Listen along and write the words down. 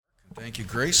Thank you,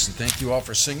 Grace, and thank you all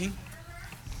for singing.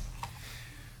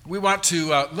 We want to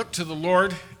look to the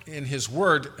Lord in His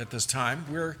Word at this time.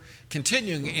 We're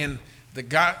continuing in the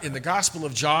Gospel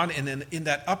of John and in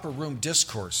that upper room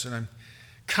discourse. And I'm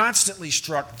constantly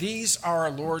struck, these are our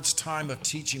Lord's time of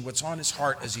teaching what's on His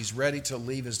heart as He's ready to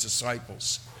leave His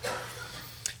disciples.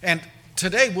 And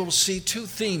today we'll see two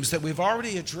themes that we've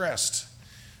already addressed,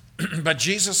 but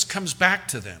Jesus comes back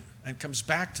to them and comes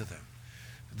back to them.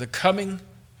 The coming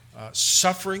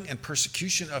suffering and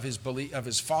persecution of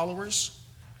his followers,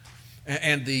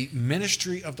 and the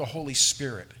ministry of the Holy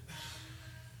Spirit.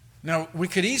 Now, we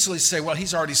could easily say, well,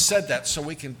 He's already said that, so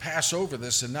we can pass over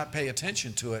this and not pay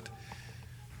attention to it.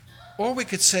 Or we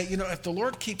could say, if the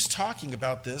Lord keeps talking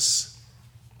about this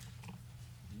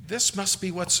must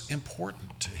be what's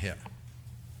important to Him.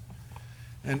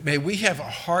 And may we have a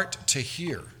heart to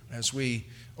hear as we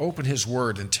open His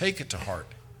Word and take it to heart.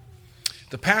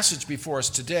 The passage before us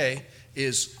today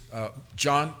is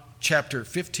John chapter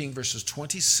 15, verses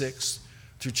 26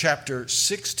 through chapter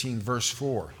 16, verse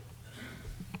 4.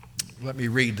 Let me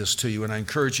read this to you, and I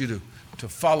encourage you to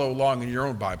follow along in your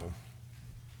own Bible.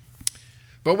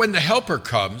 But when the Helper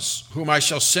comes, whom I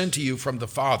shall send to you from the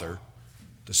Father,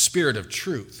 the Spirit of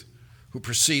truth, who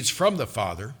proceeds from the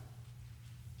Father,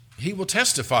 He will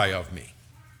testify of me.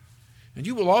 And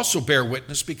you will also bear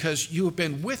witness because you have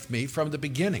been with me from the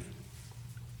beginning.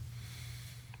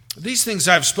 These things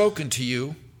I have spoken to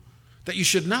you, that you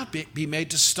should not be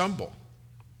made to stumble.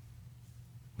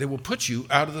 They will put you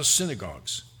out of the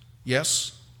synagogues.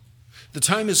 Yes, the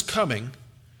time is coming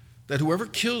that whoever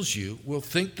kills you will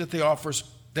think that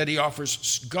he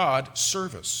offers God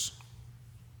service.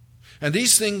 And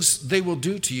these things they will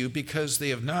do to you because they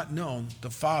have not known the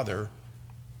Father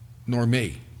nor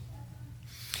me.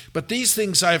 But these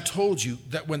things I have told you,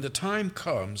 that when the time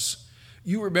comes,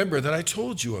 you remember that I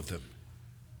told you of them.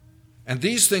 And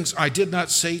these things I did not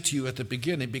say to you at the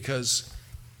beginning because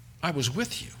I was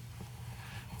with you.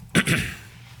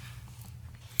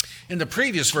 In the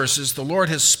previous verses, the Lord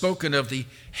has spoken of the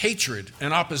hatred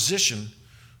and opposition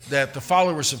that the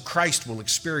followers of Christ will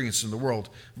experience in the world.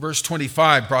 Verse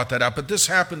 25 brought that up. But this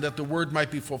happened that the word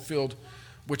might be fulfilled,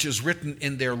 which is written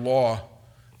in their law.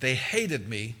 They hated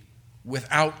me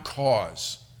without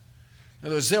cause. In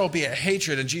other words, there will be a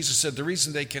hatred, and Jesus said the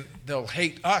reason they'll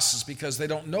hate us is because they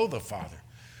don't know the Father.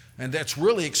 And that's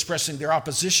really expressing their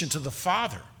opposition to the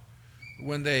Father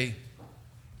when they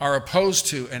are opposed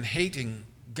to and hating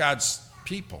God's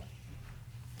people.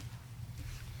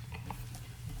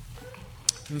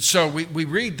 And so we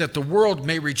read that the world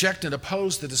may reject and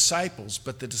oppose the disciples,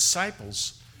 but the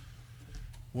disciples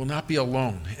will not be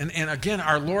alone. And again,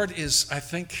 our Lord is, I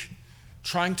think,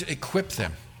 trying to equip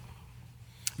them.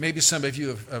 Maybe some of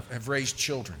you have raised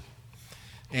children,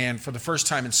 and for the first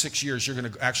time in 6 years, you're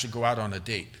going to actually go out on a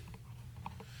date.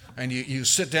 And you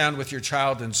sit down with your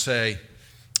child and say,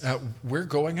 we're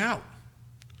going out.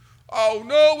 Oh,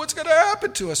 no, what's going to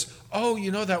happen to us? Oh,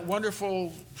 that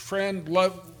wonderful friend,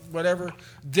 love, whatever,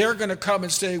 they're going to come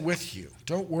and stay with you.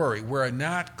 Don't worry, we're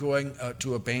not going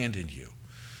to abandon you.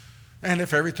 And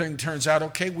if everything turns out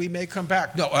okay, we may come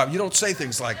back. No, you don't say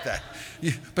things like that.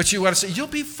 But you want to say, you'll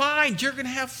be fine. You're going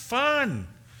to have fun.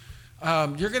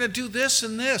 You're going to do this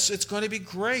and this. It's going to be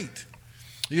great.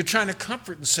 You're trying to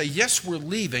comfort and say, yes, we're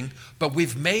leaving, but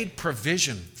we've made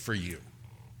provision for you.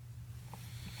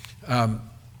 And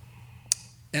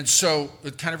so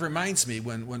it kind of reminds me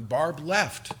when Barb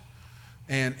left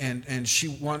and she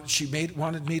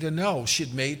wanted me to know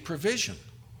she'd made provision.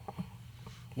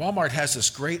 Walmart has this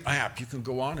great app. You can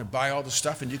go on and buy all the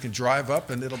stuff, and you can drive up,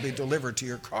 and it'll be delivered to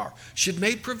your car. She'd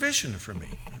made provision for me.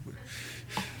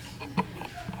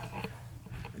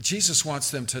 Jesus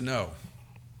wants them to know,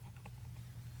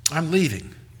 I'm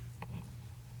leaving,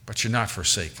 but you're not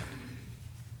forsaken.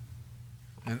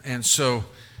 And so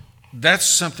that's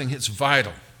something that's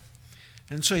vital.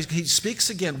 And so he speaks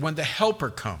again, when the Helper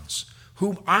comes,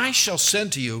 whom I shall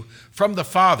send to you from the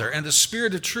Father, and the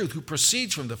Spirit of truth who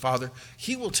proceeds from the Father,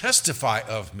 He will testify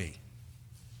of me.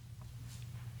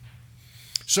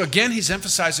 So again, he's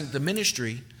emphasizing the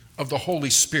ministry of the Holy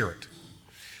Spirit.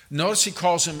 Notice he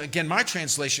calls him, again, my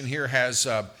translation here has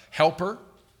helper.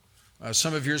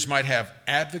 Some of yours might have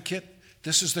advocate.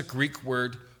 This is the Greek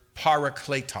word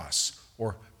parakletos,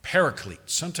 or paraclete.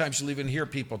 Sometimes you'll even hear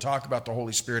people talk about the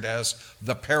Holy Spirit as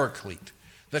the paraclete.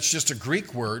 That's just a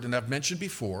Greek word, and I've mentioned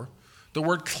before, the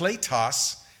word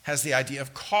kletos has the idea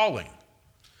of calling.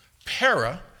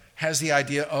 Para has the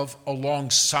idea of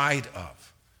alongside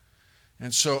of.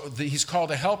 And so he's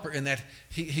called a helper in that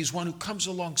he's one who comes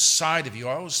alongside of you.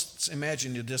 I always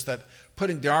imagine just that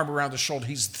putting the arm around the shoulder.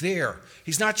 He's there.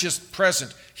 He's not just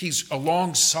present, he's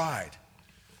alongside.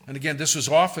 And again, this was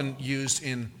often used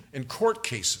in court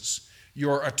cases.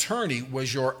 Your attorney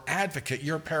was your advocate,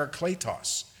 your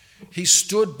parakletos. He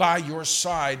stood by your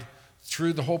side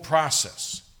through the whole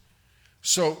process.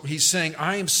 So he's saying,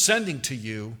 I am sending to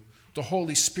you the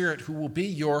Holy Spirit who will be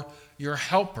your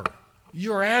helper,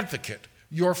 your advocate,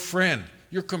 your friend,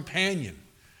 your companion,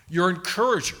 your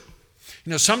encourager.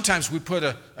 You know, sometimes we put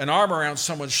an arm around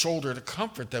someone's shoulder to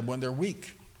comfort them when they're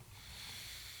weak.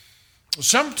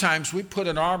 Sometimes we put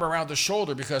an arm around the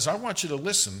shoulder because I want you to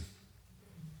listen.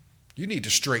 You need to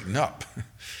straighten up.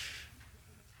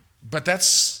 But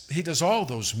he does all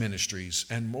those ministries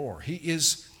and more. He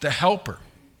is the helper.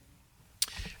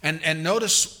 And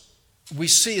notice we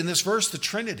see in this verse the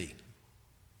Trinity.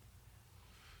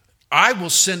 I will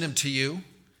send him to you,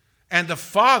 and the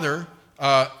Father,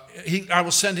 I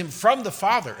will send him from the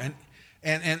Father.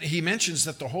 And he mentions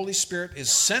that the Holy Spirit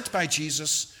is sent by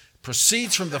Jesus,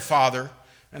 proceeds from the Father,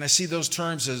 and I see those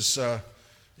terms as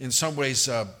in some ways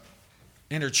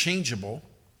interchangeable.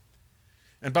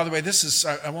 And by the way, this is,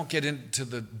 I won't get into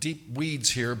the deep weeds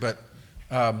here, but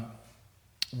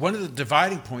one of the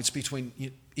dividing points between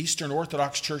Eastern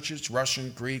Orthodox churches,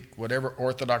 Russian, Greek, whatever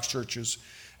Orthodox churches,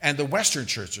 and the Western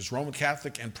churches, Roman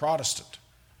Catholic and Protestant,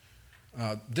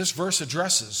 this verse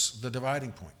addresses the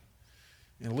dividing point.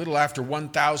 And a little after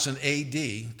 1000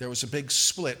 A.D., there was a big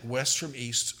split west from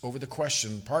east over the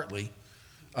question, partly,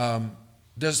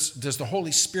 does the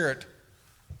Holy Spirit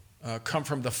come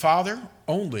from the Father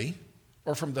only,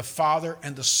 or from the Father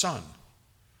and the Son?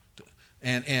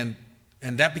 And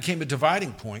that became a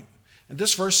dividing point. And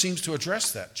this verse seems to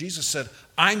address that. Jesus said,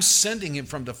 I'm sending him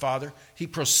from the Father. He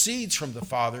proceeds from the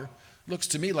Father. Looks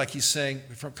to me like he's saying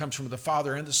it comes from the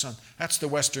Father and the Son. That's the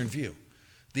Western view.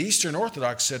 The Eastern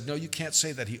Orthodox said, no, you can't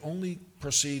say that. He only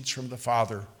proceeds from the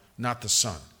Father, not the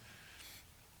Son.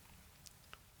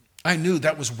 I knew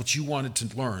that was what you wanted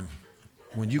to learn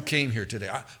when you came here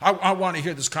today. I want to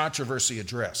hear this controversy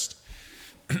addressed.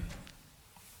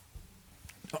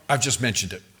 I've just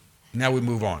mentioned it. Now we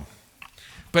move on.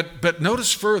 But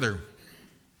notice further,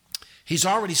 he's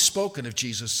already spoken of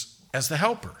Jesus as the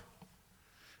helper.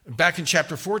 Back in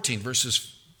chapter 14,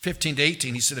 verses 15 to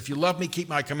 18, he said, if you love me, keep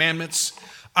my commandments.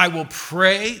 I will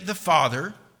pray the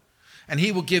Father, and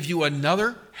he will give you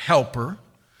another helper,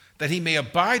 that he may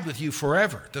abide with you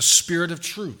forever, the Spirit of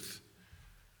truth,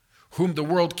 whom the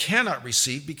world cannot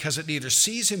receive because it neither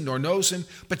sees him nor knows him,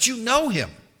 but you know him,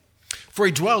 for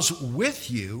he dwells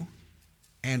with you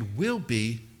and will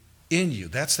be in you.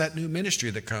 That's that new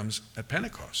ministry that comes at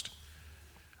Pentecost.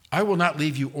 I will not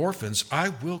leave you orphans. I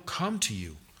will come to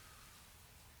you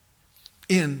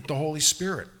in the Holy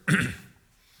Spirit.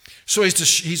 So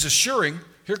he's assuring,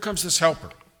 here comes this helper.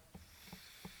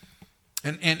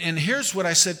 And here's what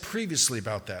I said previously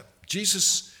about that.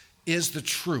 Jesus is the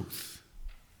truth.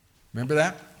 Remember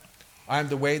that? I'm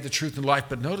the way, the truth, and life.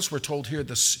 But notice we're told here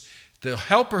the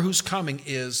helper who's coming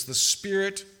is the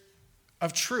Spirit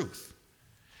of truth.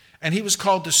 And he was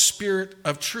called the Spirit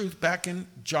of truth back in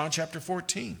John chapter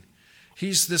 14.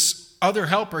 He's this other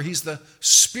helper. He's the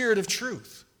Spirit of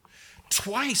truth.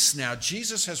 Twice now,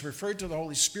 Jesus has referred to the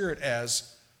Holy Spirit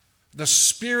as the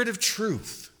Spirit of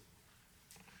truth.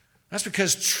 That's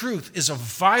because truth is a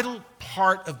vital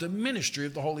part of the ministry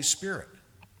of the Holy Spirit.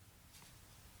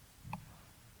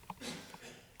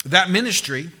 That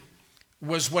ministry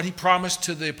was what he promised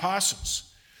to the apostles.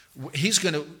 He's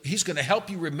going to help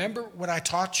you remember what I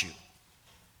taught you.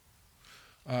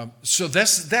 So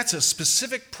that's a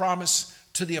specific promise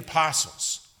to the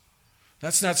apostles.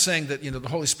 That's not saying that the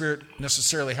Holy Spirit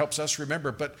necessarily helps us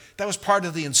remember, but that was part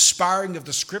of the inspiring of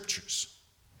the Scriptures.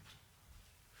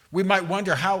 We might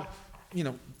wonder how,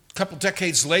 a couple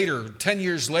decades later, 10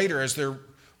 years later, as they're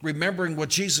remembering what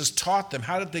Jesus taught them,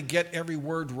 how did they get every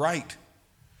word right?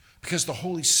 Because the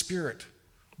Holy Spirit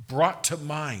brought to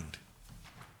mind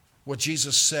what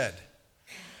Jesus said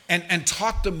and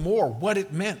taught them more what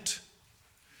it meant.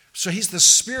 So he's the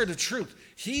Spirit of truth.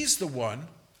 He's the one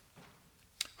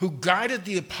who guided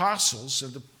the apostles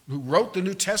and who wrote the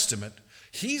New Testament.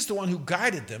 He's the one who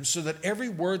guided them so that every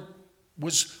word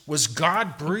was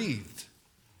God-breathed.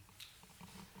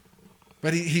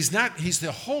 But he's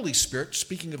the Holy Spirit,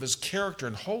 speaking of his character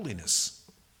and holiness.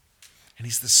 And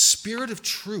he's the Spirit of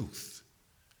truth.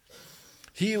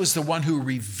 He was the one who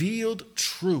revealed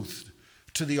truth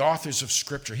to the authors of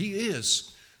Scripture. He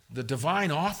is the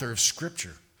divine author of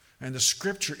Scripture, and the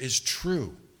Scripture is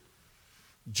true.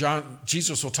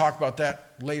 Jesus will talk about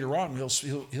that later on.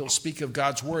 He'll speak of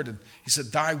God's word, and he said,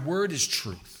 "Thy word is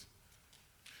truth."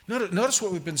 Notice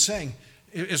what we've been saying.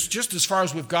 It's just as far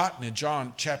as we've gotten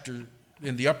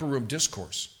in the upper room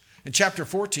discourse. In chapter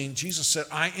 14, Jesus said,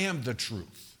 I am the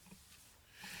truth.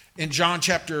 In John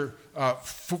chapter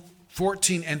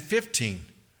 14 and 15,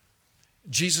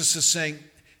 Jesus is saying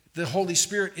the Holy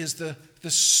Spirit is the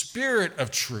Spirit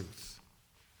of truth.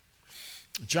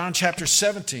 John chapter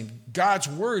 17, God's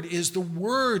word is the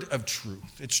word of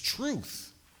truth. It's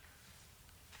truth.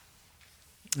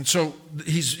 And so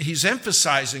he's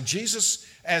emphasizing, Jesus,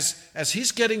 as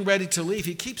he's getting ready to leave,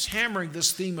 he keeps hammering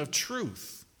this theme of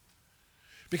truth.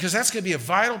 Because that's going to be a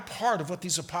vital part of what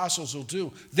these apostles will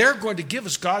do. They're going to give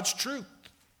us God's truth,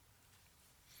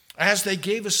 as they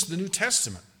gave us the New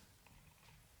Testament.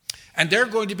 And they're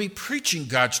going to be preaching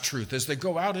God's truth as they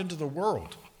go out into the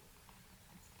world.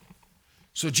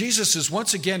 So Jesus is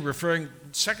once again referring,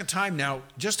 second time now,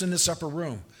 just in this upper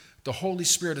room, the Holy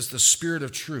Spirit is the Spirit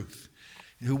of truth,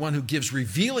 one who gives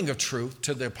revealing of truth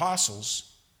to the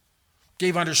apostles,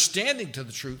 gave understanding to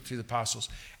the truth to the apostles,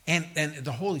 and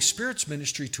the Holy Spirit's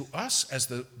ministry to us as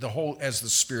the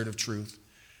Spirit of truth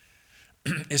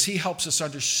is he helps us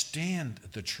understand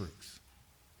the truth.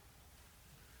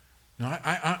 Now,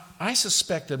 I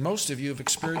suspect that most of you have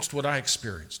experienced what I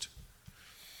experienced.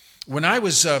 When I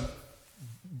was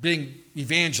being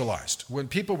evangelized, when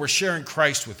people were sharing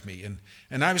Christ with me,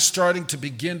 and I was starting to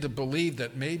begin to believe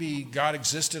that maybe God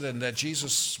existed and that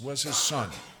Jesus was his son.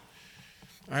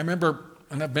 I remember,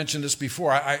 and I've mentioned this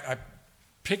before, I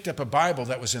picked up a Bible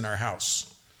that was in our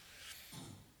house.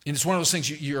 And it's one of those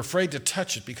things you're afraid to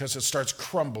touch it because it starts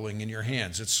crumbling in your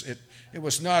hands. It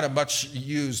was not a much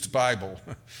used Bible.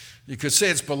 You could say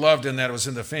it's beloved in that it was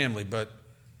in the family,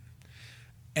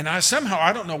 and I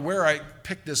don't know where I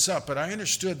picked this up, but I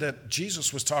understood that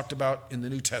Jesus was talked about in the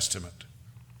New Testament.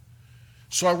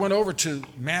 So I went over to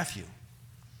Matthew,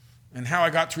 and how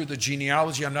I got through the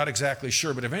genealogy, I'm not exactly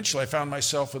sure, but eventually I found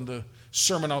myself in the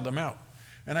Sermon on the Mount.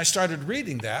 And I started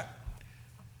reading that,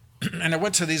 and I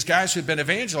went to these guys who'd been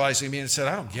evangelizing me and said,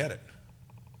 I don't get it.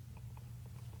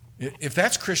 If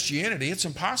that's Christianity, it's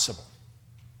impossible.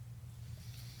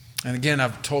 And again,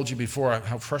 I've told you before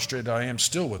how frustrated I am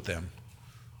still with them.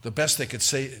 The best they could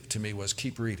say to me was,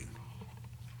 keep reading.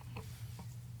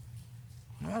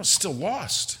 Well, I was still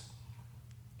lost.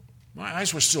 My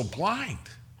eyes were still blind.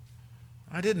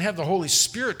 I didn't have the Holy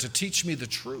Spirit to teach me the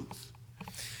truth.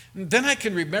 And then I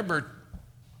can remember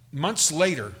months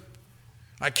later,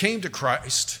 I came to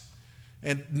Christ,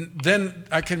 and then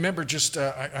I can remember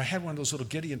I had one of those little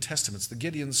Gideon Testaments. The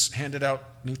Gideons handed out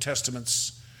New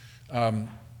Testaments on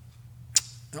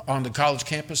the college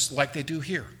campus like they do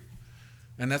here.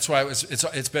 And that's why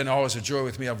it's been always a joy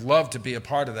with me. I've loved to be a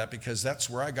part of that because that's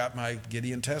where I got my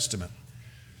Gideon Testament.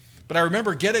 But I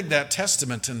remember getting that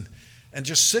Testament and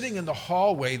just sitting in the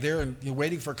hallway there and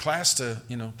waiting for class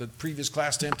the previous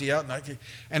class to empty out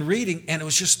and reading. And it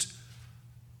was just,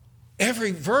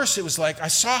 every verse, it was like, I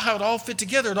saw how it all fit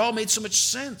together. It all made so much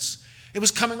sense. It was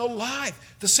coming alive.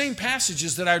 The same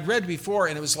passages that I'd read before,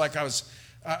 and it was like I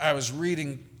was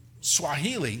reading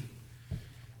Swahili.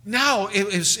 Now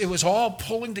it was all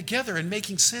pulling together and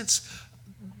making sense.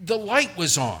 The light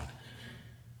was on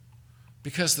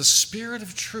because the Spirit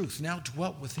of truth now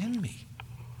dwelt within me.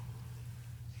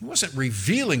 He wasn't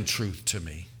revealing truth to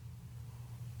me,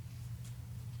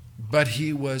 but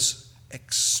he was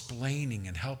explaining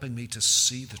and helping me to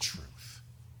see the truth.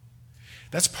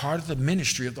 That's part of the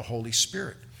ministry of the Holy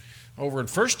Spirit. Over in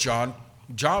 1 John,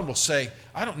 John will say,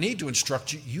 I don't need to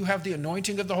instruct you. You have the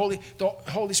anointing of the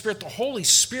Holy Spirit. The Holy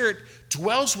Spirit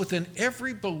dwells within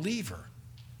every believer.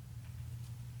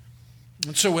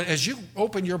 And so as you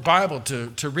open your Bible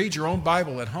to read your own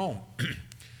Bible at home,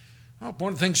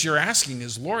 one of the things you're asking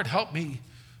is, Lord, help me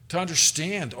to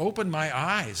understand, open my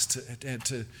eyes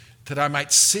that I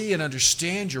might see and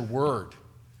understand your word.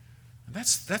 And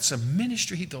that's a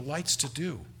ministry he delights to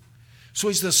do. So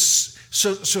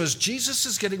so as Jesus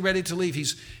is getting ready to leave,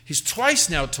 he's twice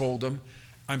now told them,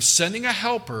 I'm sending a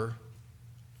helper.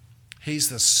 He's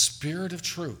the Spirit of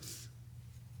truth.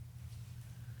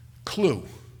 Clue: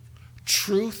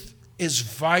 truth is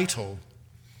vital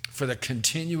for the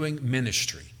continuing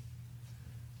ministry.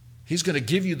 He's going to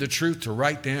give you the truth to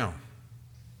write down.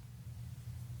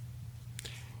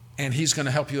 And he's going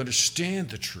to help you understand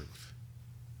the truth.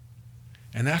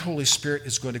 And that Holy Spirit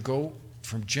is going to go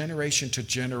from generation to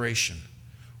generation,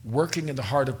 working in the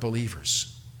heart of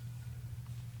believers.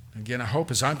 Again, I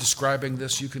hope as I'm describing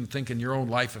this, you can think in your own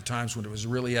life of times when it was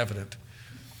really evident.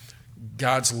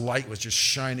 God's light was just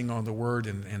shining on the word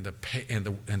and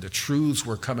the truths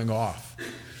were coming off.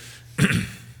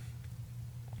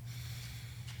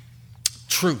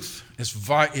 Truth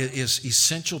is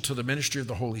essential to the ministry of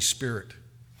the Holy Spirit.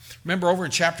 Remember over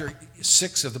in chapter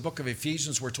 6 of the book of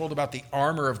Ephesians, we're told about the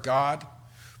armor of God.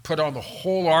 Put on the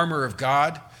whole armor of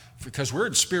God because we're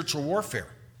in spiritual warfare.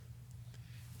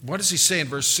 What does he say in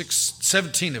verse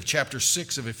 17 of chapter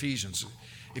 6 of Ephesians?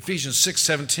 Ephesians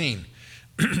 6:17.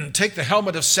 Take the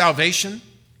helmet of salvation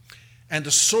and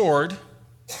the sword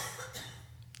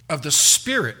of the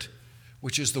Spirit,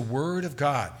 which is the Word of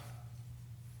God.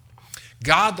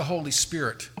 God, the Holy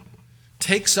Spirit,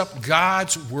 takes up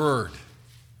God's Word,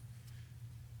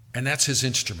 and that's his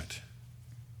instrument.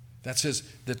 That's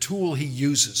the tool he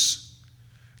uses.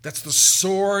 That's the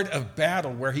sword of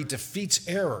battle where he defeats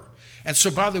error. And so,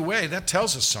 by the way, that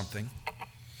tells us something.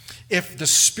 If the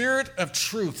Spirit of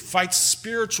truth fights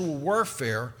spiritual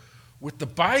warfare with the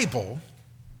Bible,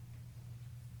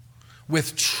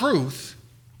 with truth,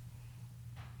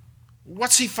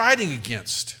 what's he fighting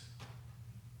against?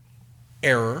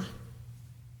 Error,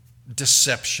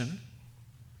 deception.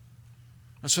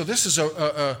 And so this is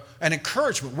an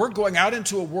encouragement. We're going out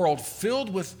into a world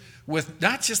filled with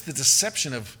not just the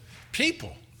deception of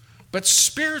people, but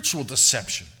spiritual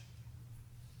deception.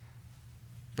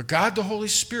 But God, the Holy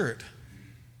Spirit,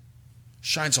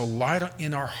 shines a light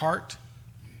in our heart.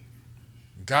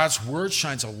 God's Word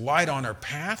shines a light on our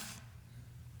path.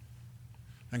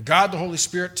 And God, the Holy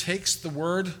Spirit, takes the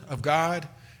Word of God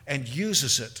and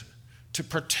uses it to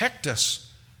protect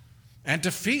us and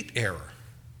defeat error.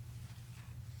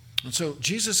 And so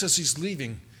Jesus, as he's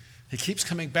leaving, he keeps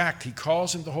coming back. He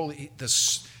calls him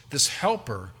this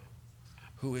helper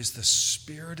who is the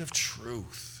Spirit of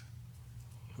truth.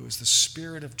 Who is the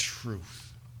Spirit of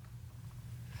truth.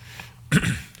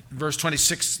 In verse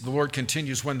 26, the Lord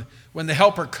continues, when the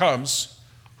helper comes,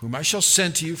 whom I shall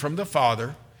send to you from the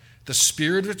Father, the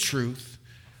Spirit of truth,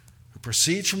 who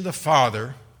proceeds from the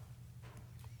Father,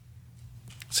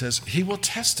 says, he will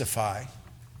testify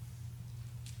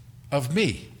of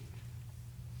me.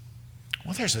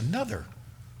 Well, there's another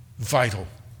vital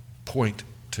point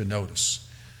to notice.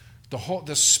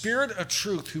 The Spirit of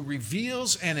truth who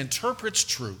reveals and interprets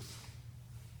truth.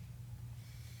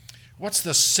 What's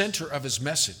the center of his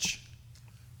message?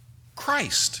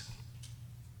 Christ.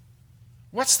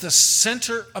 What's the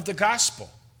center of the gospel?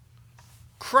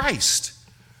 Christ.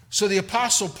 So the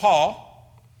Apostle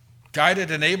Paul,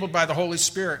 guided and enabled by the Holy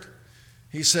Spirit,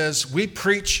 he says, we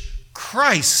preach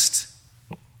Christ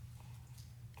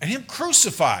and him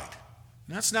crucified.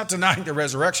 That's not denying the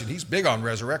resurrection. He's big on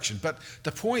resurrection. But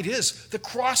the point is, the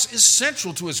cross is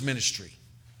central to his ministry.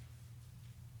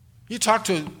 You talk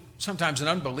to sometimes an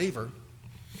unbeliever,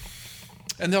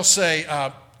 and they'll say,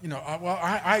 I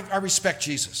respect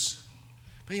Jesus.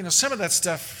 But, some of that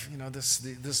stuff,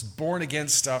 this born-again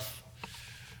stuff,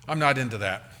 I'm not into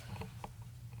that.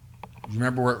 You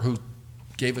remember who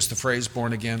gave us the phrase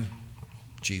born again?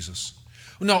 Jesus.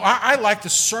 No, I like the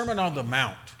Sermon on the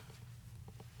Mount.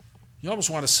 You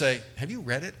almost want to say, have you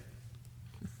read it?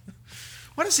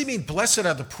 What does he mean, blessed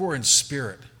are the poor in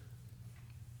spirit?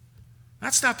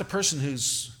 That's not the person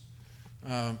whose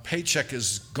paycheck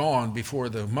is gone before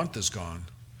the month is gone.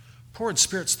 Poor in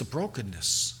spirit's the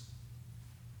brokenness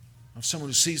of someone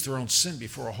who sees their own sin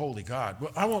before a holy God.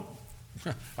 Well,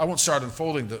 I won't start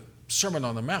unfolding the Sermon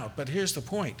on the Mount, but here's the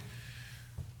point.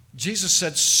 Jesus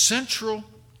said, central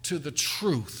to the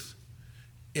truth,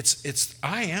 it's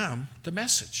I am the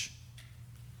message.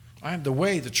 I am the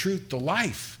way, the truth, the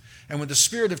life. And when the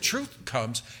Spirit of truth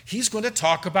comes, he's going to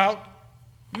talk about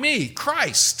me,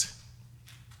 Christ.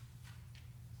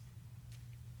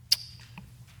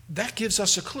 That gives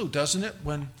us a clue, doesn't it?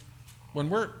 When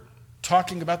we're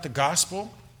talking about the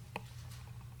gospel,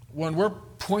 when we're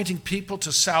pointing people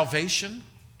to salvation,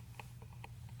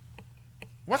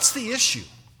 what's the issue?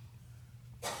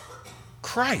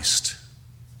 Christ.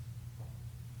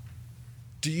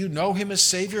 Do you know him as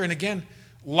Savior? And again,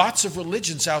 lots of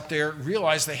religions out there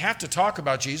realize they have to talk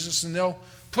about Jesus, and they'll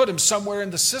put him somewhere in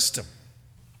the system.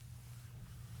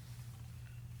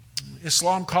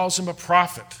 Islam calls him a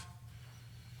prophet.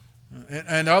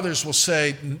 And others will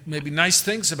say maybe nice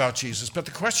things about Jesus. But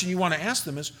the question you want to ask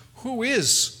them is, who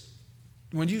is?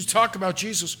 When you talk about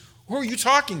Jesus, who are you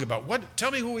talking about?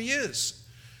 Tell me who he is.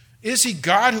 Is he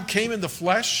God who came in the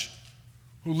flesh,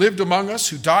 who lived among us,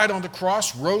 who died on the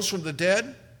cross, rose from the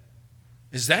dead?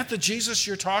 Is that the Jesus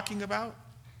you're talking about?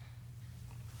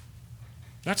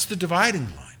 That's the dividing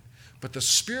line. But the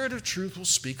Spirit of truth will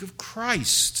speak of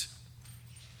Christ.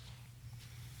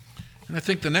 And I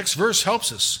think the next verse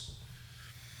helps us.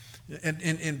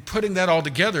 In putting that all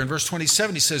together, in verse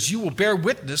 27, he says, you will bear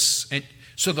witness, and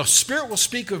so the Spirit will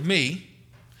speak of me,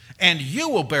 and you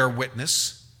will bear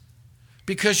witness,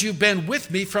 because you've been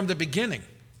with me from the beginning.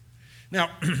 Now,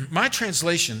 my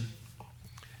translation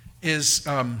is,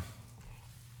 can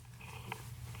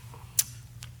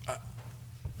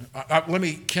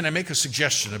I make a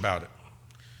suggestion about it?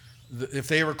 If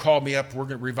they ever call me up, we're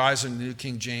going to revising the New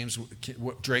King James.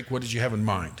 Drake, what did you have in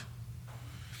mind?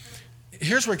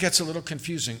 Here's where it gets a little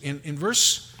confusing. In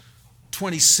verse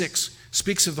 26,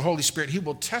 speaks of the Holy Spirit. He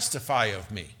will testify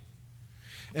of me.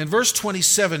 In verse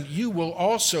 27, you will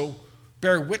also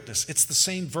bear witness. It's the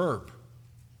same verb.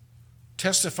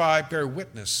 Testify, bear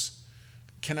witness.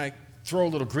 Can I throw a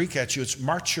little Greek at you? It's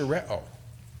martyreo.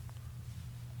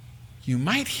 You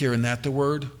might hear in that the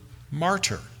word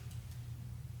martyr.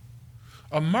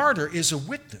 A martyr is a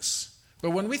witness.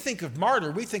 But when we think of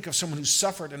martyr, we think of someone who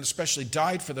suffered and especially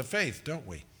died for the faith, don't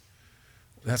we?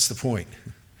 That's the point.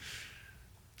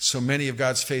 So many of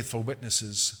God's faithful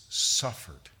witnesses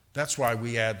suffered. That's why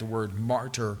we add the word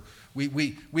martyr.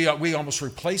 We almost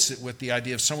replace it with the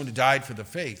idea of someone who died for the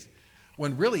faith,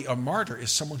 when really a martyr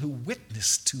is someone who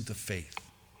witnessed to the faith.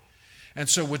 And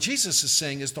so what Jesus is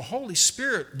saying is the Holy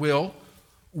Spirit will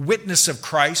witness of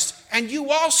Christ, and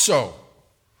you also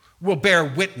will bear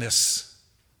witness.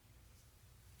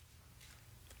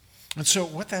 And so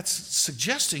what that's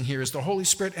suggesting here is the Holy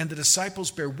Spirit and the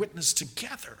disciples bear witness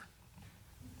together.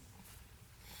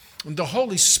 And the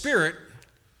Holy Spirit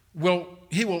will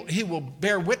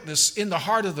bear witness in the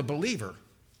heart of the believer.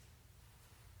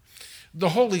 The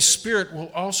Holy Spirit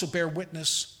will also bear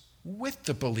witness with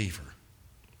the believer.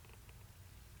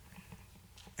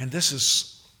 And this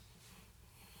is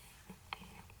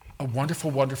a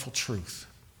wonderful, wonderful truth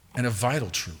and a vital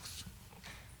truth.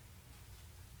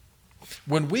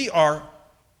 When we are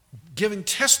giving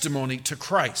testimony to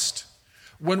Christ,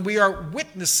 when we are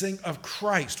witnessing of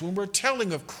Christ, when we're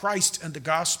telling of Christ and the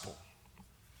gospel,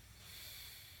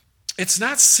 it's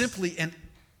not simply an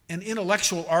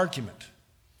intellectual argument.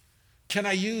 Can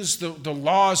I use the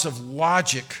laws of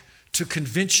logic to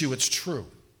convince you it's true?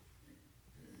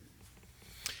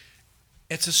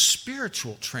 It's a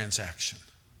spiritual transaction.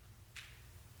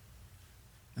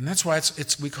 And that's why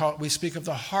we speak of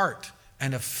the heart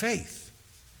and of faith.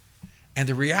 And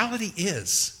the reality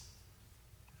is,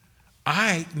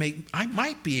 I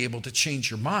might be able to change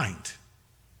your mind.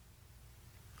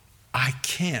 I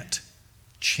can't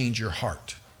change your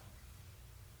heart.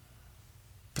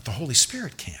 But the Holy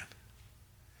Spirit can.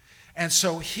 And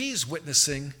so he's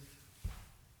witnessing,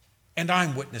 and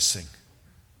I'm witnessing.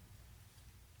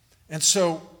 And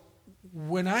so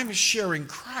when I'm sharing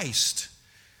Christ,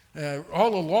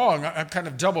 all along, I'm kind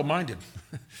of double-minded.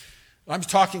 I'm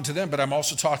talking to them, but I'm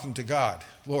also talking to God.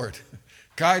 Lord,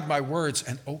 guide my words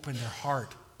and open their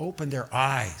heart, open their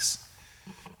eyes.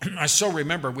 I so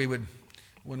remember when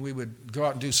we would go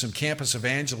out and do some campus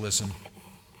evangelism,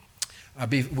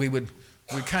 we'd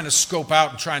kind of scope out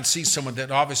and try and see someone that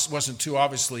wasn't too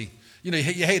obviously, you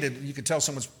hated, you could tell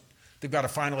they've got a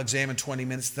final exam in 20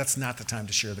 minutes. That's not the time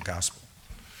to share the gospel.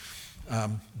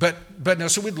 But no,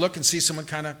 so we'd look and see someone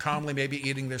kind of calmly maybe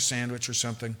eating their sandwich or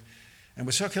something. And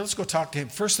we'd say, okay, let's go talk to him.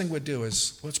 First thing we'd do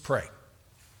is, let's pray.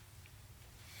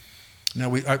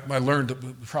 Now, I learned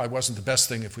it probably wasn't the best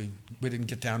thing if we didn't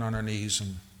get down on our knees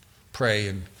and pray.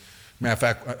 And matter of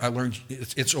fact, I learned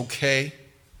it's okay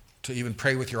to even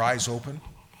pray with your eyes open.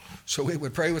 So we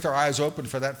would pray with our eyes open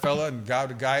for that fella, and God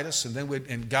would guide us,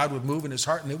 and God would move in his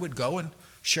heart, and they would go and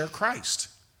share Christ.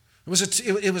 It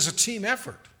was a team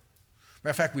effort.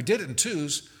 Matter of fact, we did it in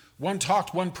twos. One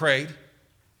talked, one prayed.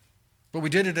 But we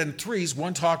did it in threes.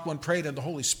 One talked, one prayed, and the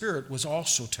Holy Spirit was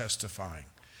also testifying.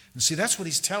 And see, that's what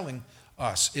he's telling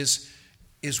us,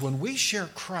 is when we share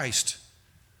Christ,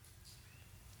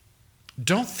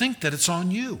 don't think that it's on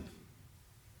you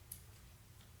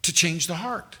to change the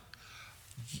heart.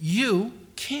 You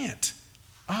can't.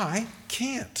 I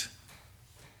can't.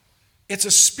 It's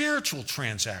a spiritual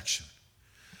transaction.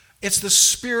 It's the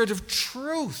Spirit of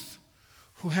truth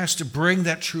who has to bring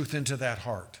that truth into that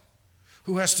heart,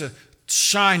 who has to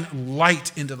shine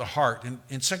light into the heart.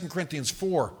 In 2 Corinthians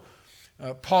 4,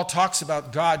 Paul talks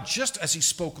about God just as he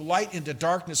spoke light into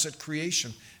darkness at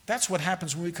creation. That's what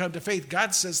happens when we come to faith.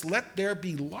 God says, let there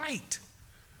be light.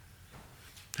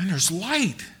 And there's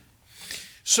light.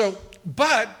 So,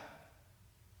 but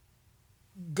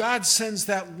God sends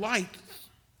that light.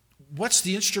 What's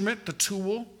the instrument, the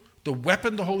tool, the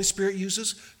weapon the Holy Spirit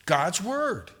uses? God's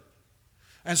Word.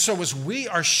 And so as we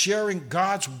are sharing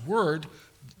God's Word,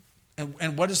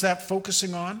 and what is that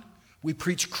focusing on? We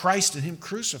preach Christ and him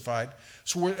crucified.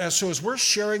 So as we're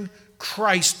sharing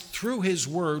Christ through his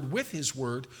Word, with his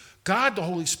Word, God, the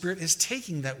Holy Spirit, is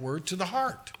taking that Word to the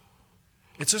heart.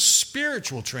 It's a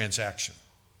spiritual transaction.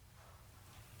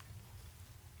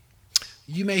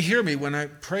 You may hear me when I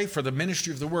pray for the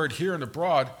ministry of the Word here and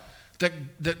abroad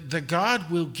that God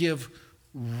will give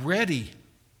ready,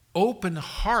 open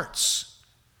hearts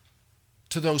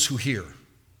to those who hear.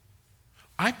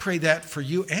 I pray that for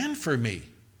you and for me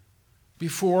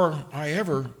before I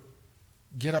ever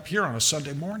get up here on a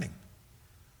Sunday morning.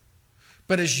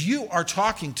 But as you are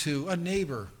talking to a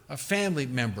neighbor, a family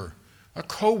member, a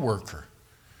coworker,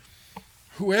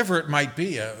 whoever it might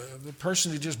be, the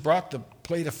person who just brought the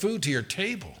plate of food to your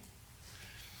table,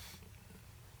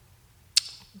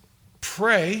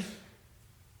 pray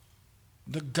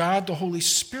that God, the Holy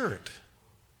Spirit,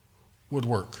 would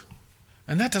work.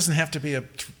 And that doesn't have to be a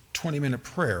 20-minute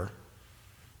prayer.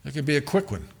 It could be a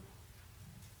quick one.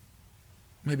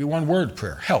 Maybe one-word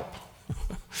prayer. Help.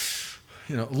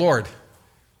 Lord,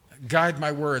 guide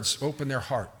my words, open their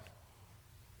heart.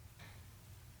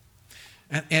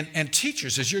 And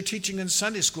teachers, as you're teaching in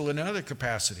Sunday school and in other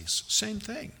capacities, same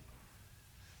thing.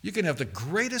 You can have the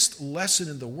greatest lesson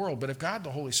in the world, but if God,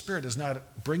 the Holy Spirit, is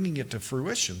not bringing it to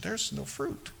fruition, there's no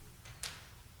fruit.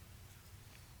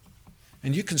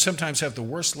 And you can sometimes have the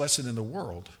worst lesson in the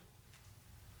world,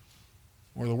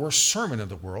 or the worst sermon in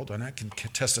the world, and I can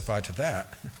testify to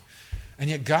that. And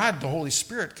yet God, the Holy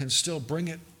Spirit, can still bring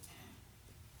it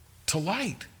to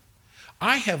light.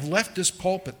 I have left this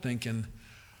pulpit thinking,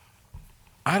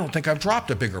 I don't think I've dropped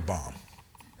a bigger bomb.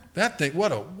 That thing,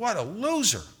 what a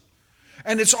loser.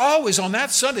 And it's always on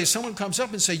that Sunday, someone comes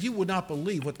up and say, you would not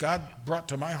believe what God brought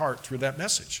to my heart through that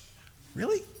message.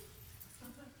 Really?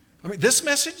 I mean, this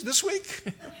message this week?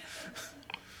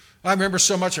 I remember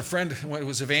so much a friend when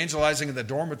was evangelizing in the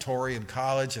dormitory in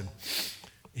college, and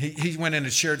he went in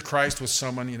and shared Christ with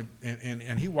someone,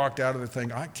 and he walked out of the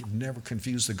thing, I could never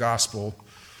confuse the gospel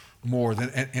more than,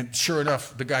 and sure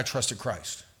enough, the guy trusted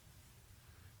Christ.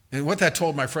 And what that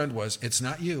told my friend was, it's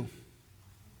not you.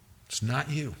 It's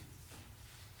not you.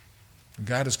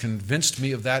 God has convinced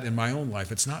me of that in my own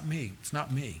life. It's not me. It's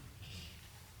not me.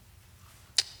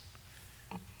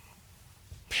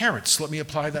 Parents, let me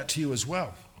apply that to you as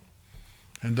well.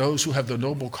 And those who have the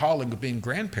noble calling of being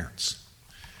grandparents.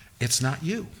 It's not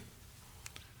you.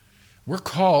 We're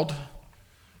called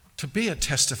to be a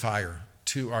testifier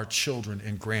to our children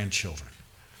and grandchildren.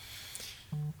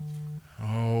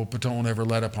 Oh, but don't ever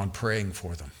let up on praying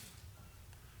for them.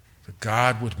 That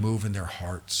God would move in their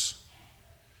hearts.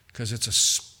 Because it's a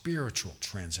spiritual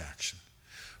transaction.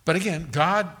 But again,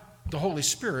 God, the Holy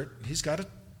Spirit, He's got a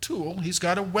tool, He's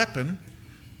got a weapon.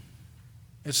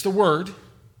 It's the Word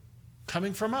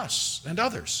coming from us and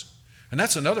others. And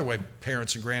that's another way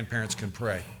parents and grandparents can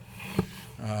pray.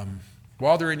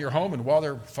 While they're in your home and while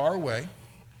they're far away,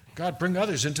 God, bring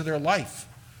others into their life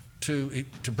to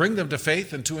bring them to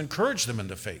faith and to encourage them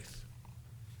into faith.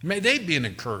 May they be an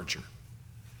encourager.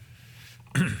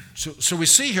 So we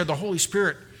see here the Holy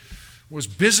Spirit was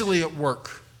busily at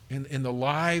work in the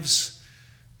lives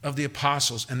of the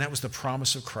apostles, and that was the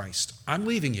promise of Christ. I'm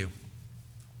leaving you,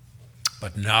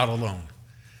 but not alone.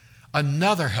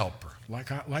 Another helper,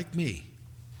 like me.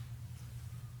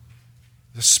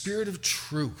 The Spirit of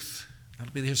truth,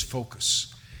 that'll be his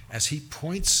focus. As he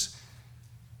points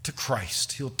to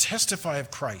Christ, he'll testify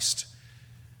of Christ,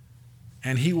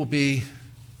 and he will be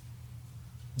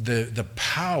the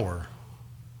power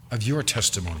of your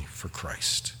testimony for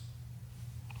Christ.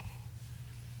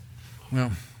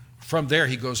 Well, from there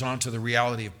he goes on to the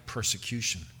reality of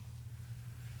persecution.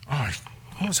 What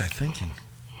was I thinking?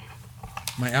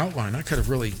 My outline, I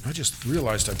just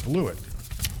realized I blew it.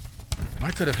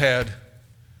 I could have had,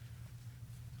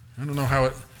 I don't know how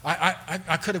it,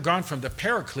 I could have gone from the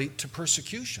paraclete to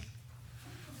persecution.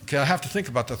 Okay, I have to think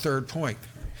about the third point.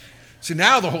 See,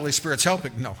 now the Holy Spirit's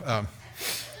helping. No.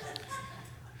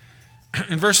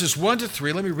 In verses 1 to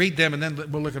 3, let me read them and then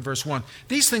we'll look at verse 1.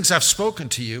 These things I've spoken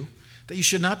to you, that you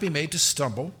should not be made to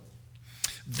stumble.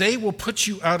 They will put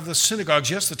you out of the synagogues.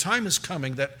 Yes, the time is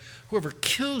coming that whoever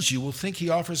kills you will think he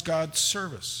offers God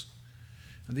service.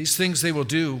 And these things they will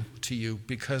do to you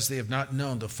because they have not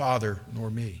known the Father nor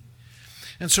me.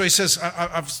 And so he says,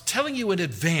 I'm telling you in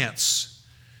advance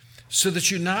so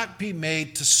that you not be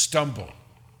made to stumble.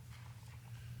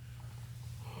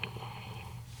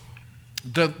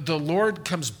 The Lord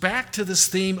comes back to this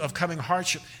theme of coming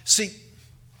hardship. See,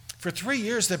 for 3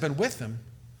 years they've been with him,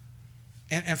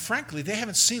 and frankly, they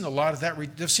haven't seen a lot of that.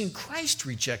 They've seen Christ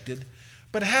rejected,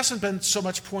 but it hasn't been so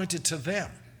much pointed to them.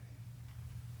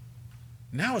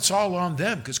 Now it's all on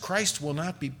them because Christ will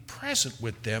not be present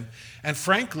with them, and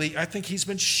frankly, I think he's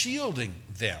been shielding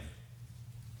them.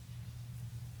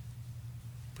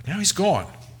 But now he's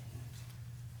gone.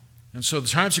 And so the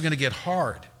times are going to get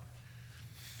hard.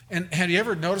 And have you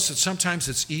ever noticed that sometimes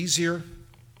it's easier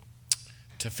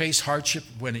to face hardship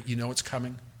when you know it's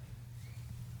coming?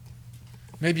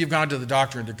 Maybe you've gone to the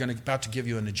doctor and they're about to give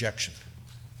you an injection.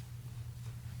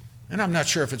 And I'm not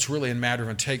sure if it's really a matter of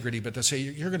integrity, but they say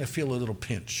you're going to feel a little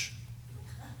pinch.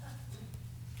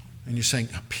 And you're saying,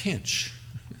 a pinch?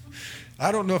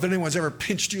 I don't know if anyone's ever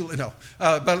pinched you. No.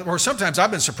 Or sometimes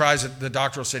I've been surprised that the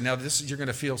doctor will say, now you're going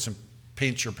to feel some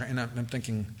pinch or pain. And I'm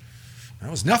thinking, that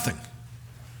was nothing.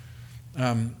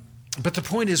 But the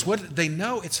point is, what they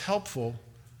know it's helpful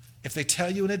if they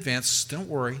tell you in advance, don't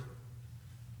worry.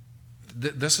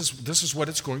 This is what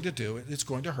it's going to do. It's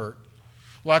going to hurt.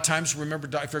 A lot of times, remember,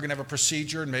 if you're going to have a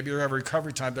procedure and maybe you have a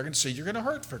recovery time, they're going to say you're going to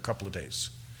hurt for a couple of days.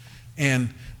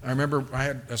 And I remember I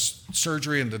had a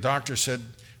surgery and the doctor said,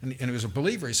 and he was a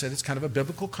believer, he said it's kind of a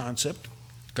biblical concept,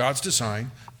 God's design,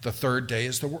 the third day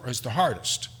is the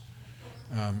hardest.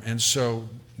 And so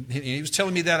he was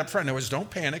telling me that up front. In other words, don't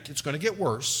panic, it's going to get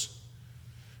worse.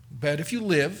 But if you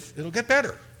live, it'll get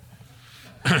better.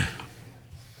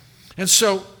 And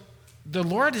so the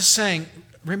Lord is saying,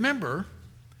 remember,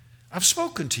 I've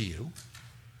spoken to you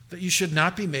that you should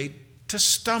not be made to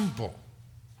stumble.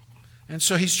 And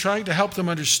so he's trying to help them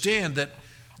understand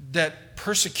that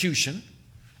persecution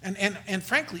and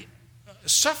frankly,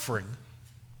 suffering,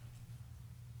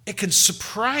 it can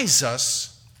surprise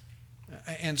us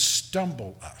and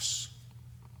stumble us.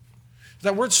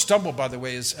 That word stumble, by the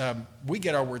way, is we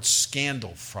get our word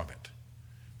scandal from it.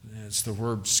 It's the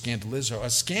word scandalizo, a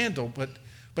scandal, but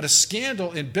a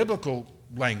scandal in biblical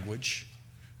language,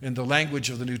 in the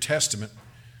language of the New Testament,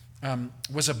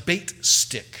 was a bait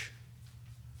stick.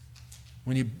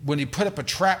 When you put up a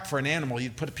trap for an animal,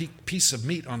 you'd put a piece of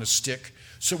meat on a stick,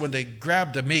 so when they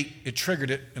grabbed the meat, it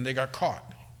triggered it and they got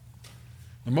caught.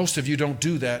 And most of you don't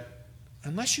do that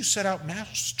unless you set out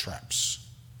mouse traps.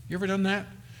 You ever done that?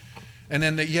 And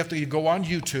then you go on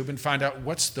YouTube and find out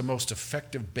what's the most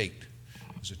effective bait.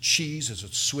 Is it cheese? Is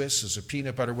it Swiss? Is it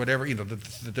peanut butter? Whatever. You know,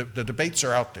 the debates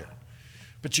are out there.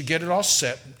 But you get it all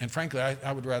set, and frankly,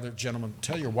 I would rather, gentlemen,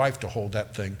 tell your wife to hold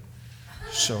that thing.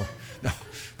 So, no.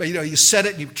 But you set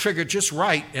it and you trigger it just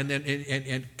right, and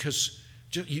then because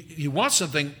you want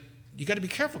something, you got to be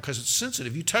careful because it's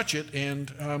sensitive. You touch it, and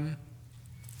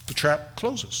the trap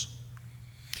closes.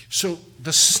 So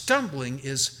the stumbling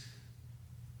is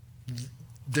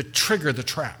the trigger, the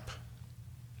trap.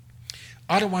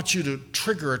 I don't want you to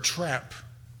trigger a trap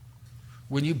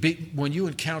when you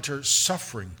encounter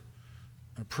suffering,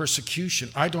 persecution.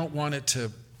 I don't want it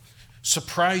to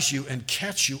surprise you and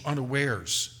catch you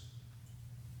unawares.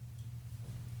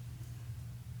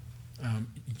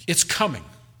 It's coming.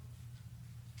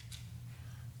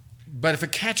 But if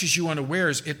it catches you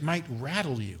unawares, it might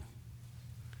rattle you.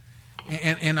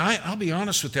 And I'll be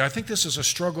honest with you, I think this is a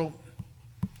struggle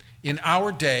in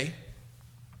our day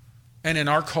and in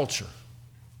our culture.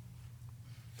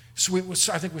 So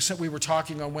I think we were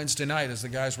talking on Wednesday night as the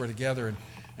guys were together,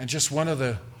 and just one of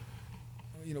the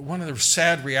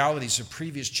sad realities of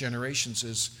previous generations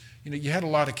is, you had a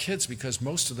lot of kids because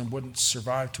most of them wouldn't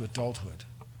survive to adulthood.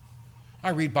 I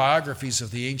read biographies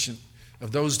of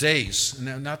those days,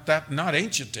 and not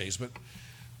ancient days, but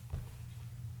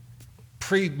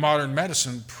pre-modern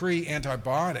medicine,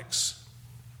 pre-antibiotics.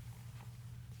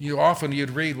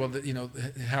 You'd read,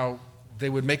 how they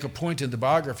would make a point in the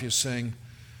biography of saying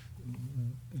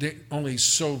only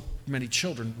so many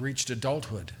children reached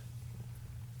adulthood.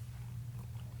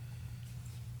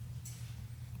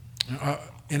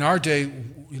 In our day,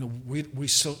 we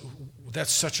still,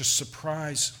 that's such a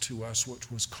surprise to us,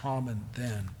 which was common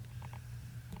then.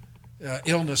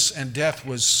 Illness and death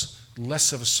was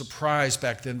less of a surprise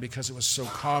back then because it was so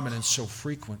common and so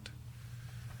frequent.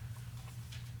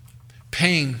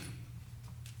 Pain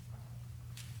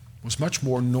was much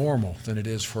more normal than it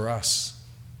is for us.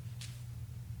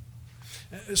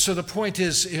 So the point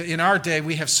is, in our day,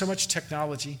 we have so much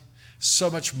technology, so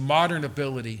much modern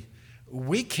ability,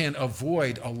 we can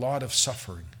avoid a lot of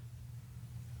suffering.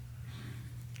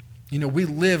 We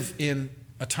live in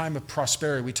a time of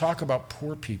prosperity. We talk about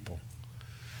poor people.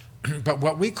 But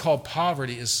what we call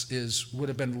poverty would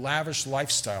have been lavish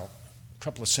lifestyle a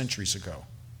couple of centuries ago.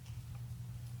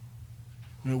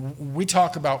 We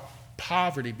talk about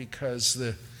poverty because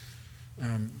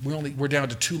we're down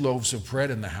to 2 loaves of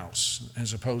bread in the house,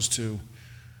 as opposed to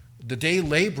the day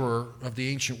laborer of the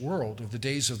ancient world, of the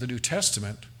days of the New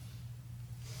Testament.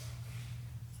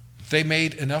 They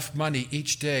made enough money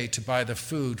each day to buy the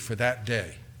food for that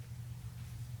day.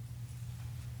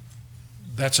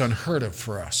 That's unheard of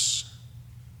for us.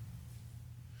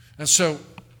 And so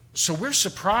we're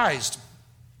surprised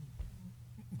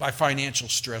by financial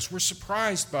stress. We're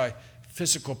surprised by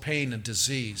physical pain and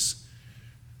disease.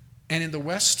 And in the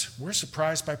West, we're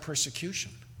surprised by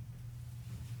persecution.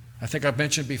 I think I've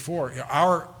mentioned before,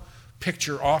 our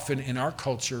picture often in our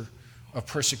culture of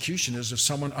persecution is if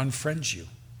someone unfriends you.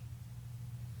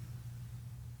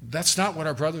 That's not what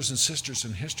our brothers and sisters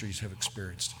in history have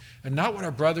experienced, and not what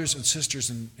our brothers and sisters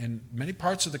in many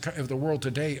parts of the world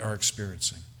today are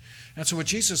experiencing. And so what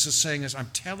Jesus is saying is, I'm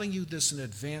telling you this in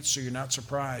advance so you're not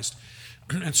surprised.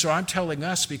 And so I'm telling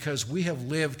us because we have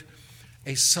lived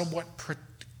a somewhat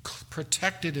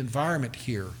protected environment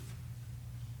here.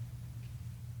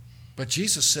 But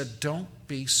Jesus said, don't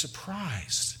be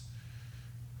surprised.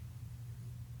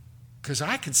 Because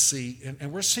I can see,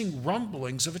 and we're seeing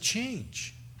rumblings of a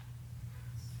change.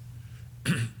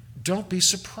 Don't be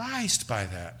surprised by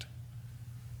that.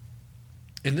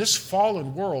 In this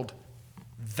fallen world,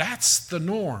 that's the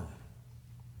norm.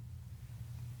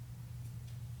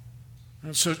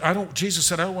 And so Jesus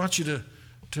said, I don't want you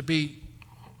to be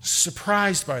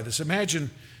surprised by this. Imagine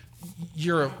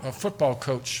you're a football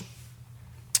coach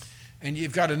and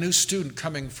you've got a new student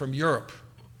coming from Europe.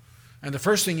 And the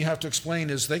first thing you have to explain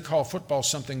is they call football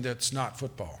something that's not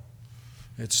football.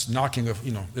 It's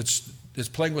it's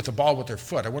playing with the ball with their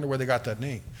foot. I wonder where they got that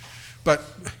name. But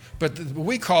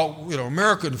we call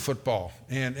American football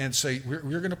and say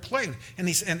we're going to play. And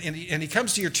he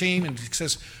comes to your team and he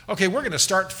says, okay, we're going to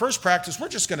start first practice. We're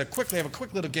just going to quickly have a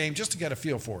quick little game just to get a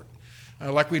feel for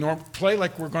it, like we normally play,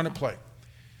 like we're going to play.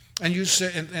 And you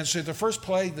say, and so the first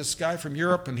play, this guy from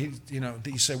Europe, and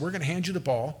he said, we're going to hand you the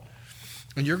ball,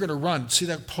 and you're going to run. See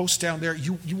that post down there?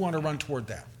 You want to run toward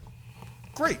that.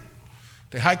 Great.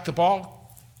 They hike the ball.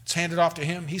 It's handed off to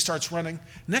him. He starts running.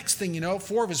 Next thing you know,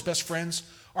 4 of his best friends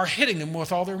are hitting him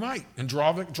with all their might and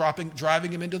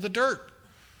driving him into the dirt.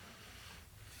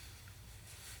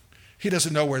 He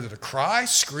doesn't know whether to cry,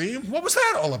 scream. What was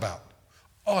that all about?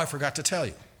 Oh, I forgot to tell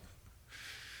you.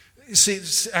 You see,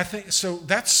 I think so.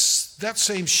 That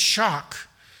same shock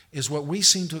is what we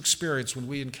seem to experience when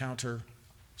we encounter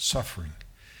suffering.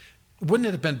 Wouldn't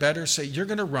it have been better to say, you're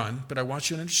going to run, but I want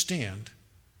you to understand,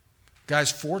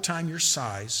 guys 4 times your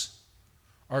size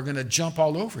are going to jump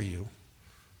all over you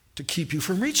to keep you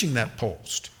from reaching that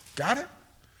post. Got it?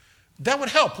 That would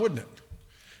help, wouldn't it?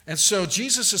 And so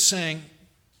Jesus is saying,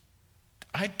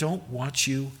 I don't want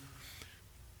you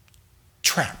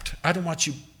trapped. I don't want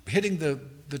you hitting the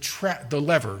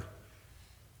lever,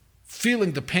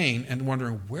 feeling the pain and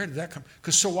wondering, where did that come?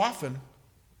 Because so often,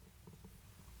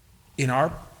 in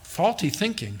our faulty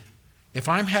thinking, if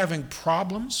I'm having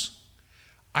problems,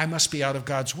 I must be out of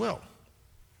God's will.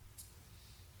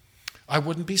 I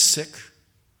wouldn't be sick.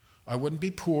 I wouldn't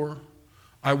be poor.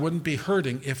 I wouldn't be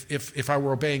hurting if I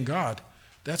were obeying God.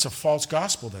 That's a false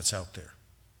gospel that's out there.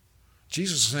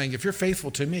 Jesus is saying, if you're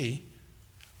faithful to me,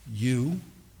 you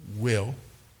will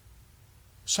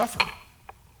suffer.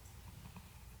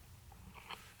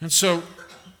 And so,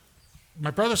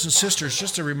 my brothers and sisters,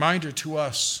 just a reminder to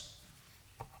us,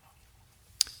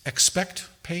 expect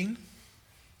pain.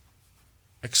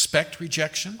 Expect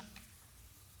rejection.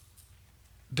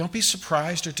 Don't be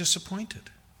surprised or disappointed.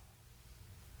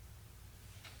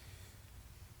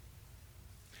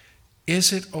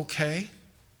 Is it okay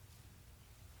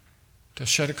to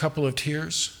shed a couple of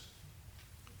tears?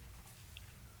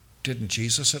 Didn't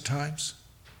Jesus at times?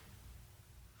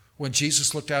 When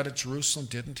Jesus looked out at Jerusalem,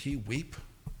 didn't he weep?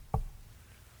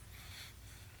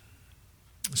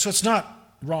 So it's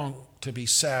not wrong to be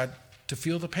sad, to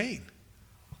feel the pain.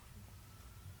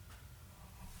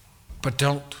 But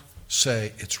don't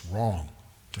say it's wrong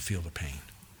to feel the pain.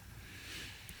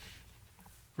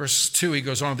 Verse 2, he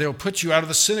goes on, they will put you out of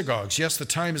the synagogues. Yes, the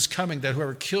time is coming that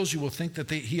whoever kills you will think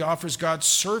that he offers God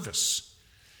service.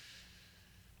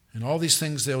 And all these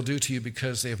things they'll do to you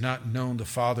because they have not known the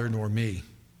Father nor me.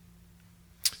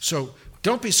 So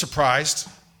don't be surprised.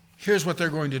 Here's what they're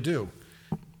going to do.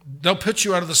 They'll put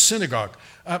you out of the synagogue.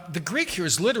 The Greek here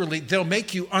is literally, they'll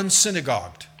make you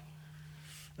unsynagogued.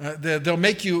 They'll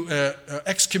make you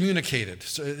excommunicated.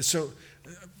 So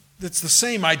it's the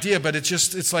same idea, but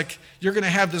it's like you're going to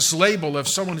have this label of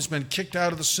someone who's been kicked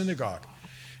out of the synagogue.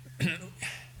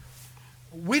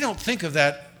 We don't think of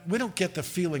that. We don't get the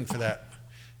feeling for that.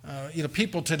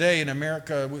 People today in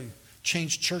America, we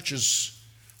change churches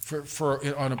at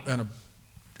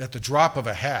the drop of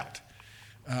a hat.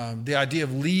 The idea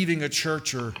of leaving a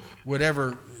church or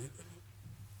whatever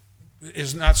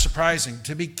is not surprising.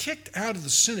 To be kicked out of the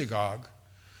synagogue,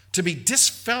 to be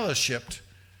disfellowshipped,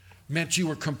 meant you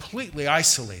were completely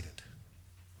isolated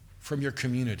from your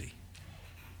community.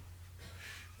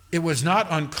 It was not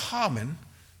uncommon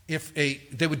if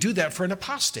they would do that for an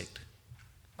apostate,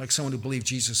 like someone who believed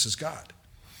Jesus is God.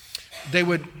 They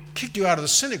would kick you out of the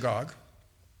synagogue,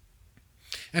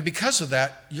 and because of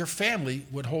that, your family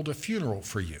would hold a funeral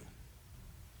for you.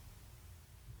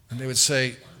 And they would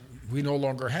say, we no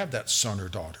longer have that son or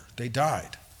daughter. They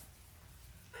died.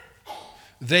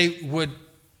 They would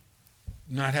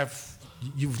not have,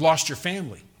 you've lost your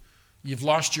family. You've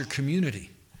lost your community.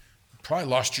 Probably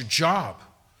lost your job.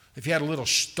 If you had a little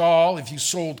stall, if you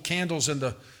sold candles in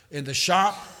the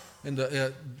shop,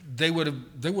 they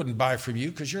wouldn't buy from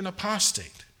you because you're an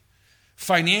apostate.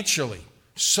 Financially,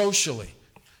 socially,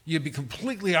 you'd be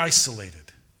completely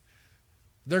isolated.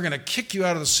 They're going to kick you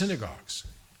out of the synagogues.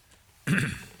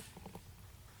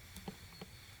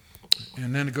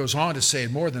 And then it goes on to say,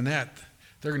 more than that,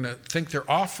 they're going to think they're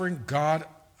offering God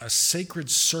a sacred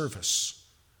service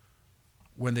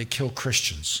when they kill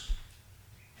Christians.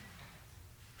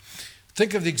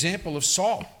 Think of the example of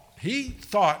Saul. He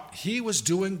thought he was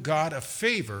doing God a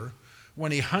favor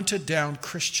when he hunted down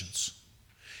Christians.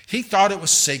 He thought it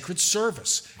was sacred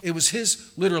service. It was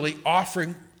his literally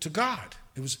offering to God.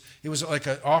 It was like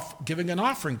giving an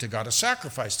offering to God, a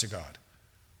sacrifice to God.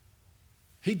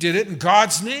 He did it in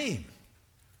God's name.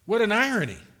 What an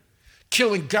irony.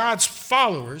 Killing God's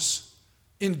followers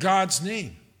in God's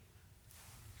name.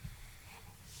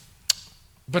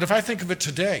 But if I think of it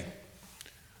today,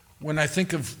 when I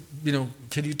think of,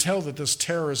 can you tell that this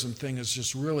terrorism thing has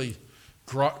just really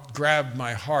grabbed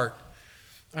my heart?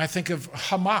 I think of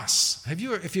Hamas.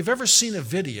 If you've ever seen a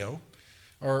video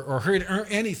or heard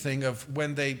anything of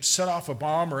when they set off a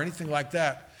bomb or anything like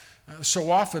that,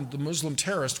 so often the Muslim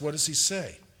terrorist, what does he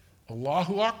say?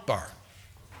 Allahu Akbar.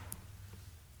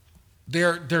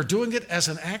 They're doing it as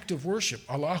an act of worship.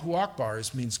 Allahu Akbar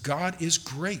means God is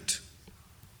great.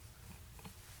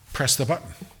 Press the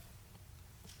button.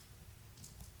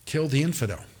 Kill the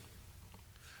infidel.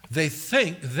 They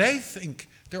think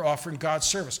they're offering God's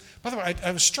service. By the way,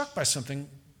 I was struck by something.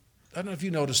 I don't know if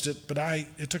you noticed it, but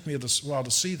it took me a while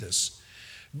to see this.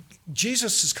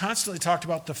 Jesus has constantly talked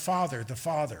about the Father,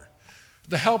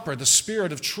 the Helper, the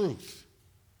Spirit of truth.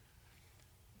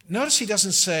 Notice he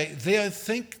doesn't say they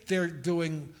think they're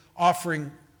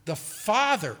offering the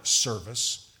Father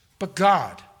service, but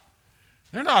God.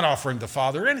 They're not offering the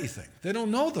Father anything. They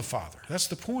don't know the Father. That's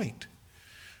the point.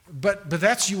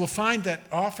 But you will find that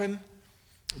often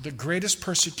the greatest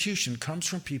persecution comes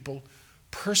from people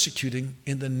persecuting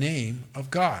in the name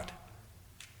of God.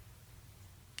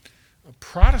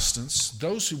 Protestants,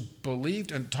 those who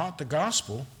believed and taught the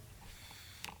gospel,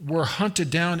 were hunted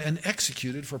down and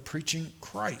executed for preaching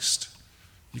Christ.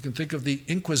 You can think of the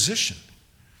Inquisition.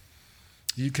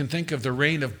 You can think of the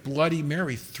reign of Bloody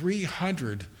Mary,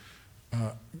 300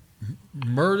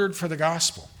 murdered for the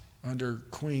gospel under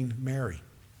Queen Mary.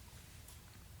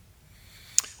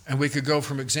 And we could go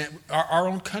from our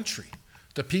own country,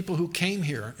 the people who came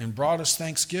here and brought us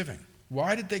Thanksgiving.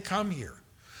 Why did they come here?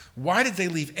 Why did they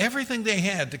leave everything they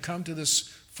had to come to this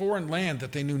foreign land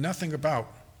that they knew nothing about?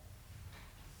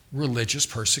 Religious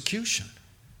persecution.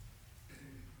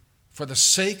 For the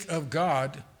sake of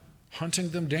God, hunting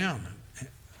them down.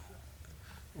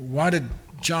 Why did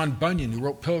John Bunyan, who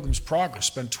wrote Pilgrim's Progress,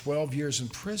 spend 12 years in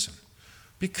prison?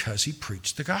 Because he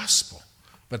preached the gospel.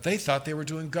 But they thought they were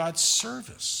doing God's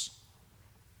service.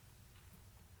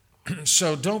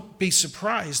 So don't be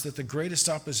surprised that the greatest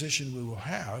opposition we will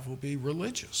have will be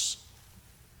religious.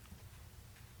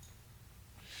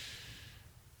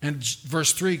 And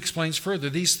verse 3 explains further,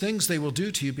 these things they will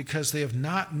do to you because they have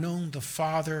not known the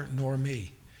Father nor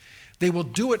me. They will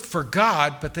do it for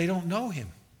God, but they don't know him.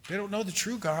 They don't know the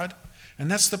true God,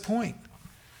 and that's the point.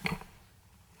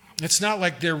 It's not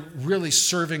like they're really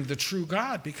serving the true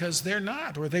God, because they're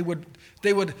not. Or they would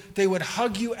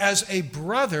hug you as a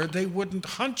brother. They wouldn't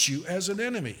hunt you as an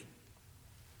enemy.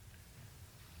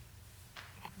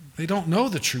 They don't know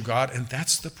the true God, and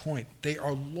that's the point. They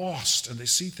are lost, and they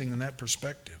see things in that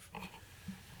perspective.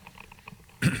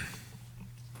 And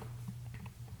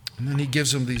then he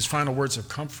gives them these final words of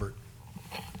comfort.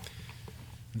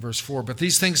 In verse 4, but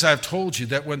these things I have told you,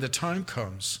 that when the time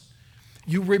comes,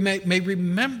 you may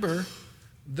remember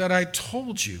that I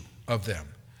told you of them.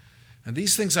 And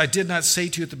these things I did not say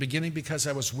to you at the beginning because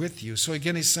I was with you. So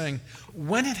again, he's saying,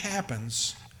 when it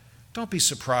happens, don't be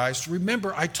surprised.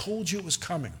 Remember, I told you it was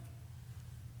coming.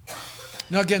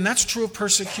 Now again, that's true of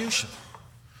persecution.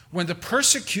 When the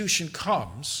persecution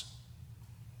comes,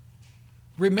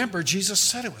 remember, Jesus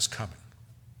said it was coming.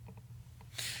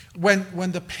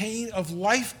 When the pain of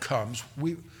life comes,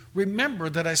 we remember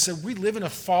that I said we live in a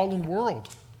fallen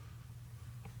world.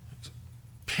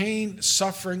 Pain,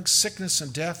 suffering, sickness,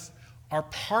 and death are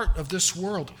part of this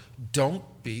world.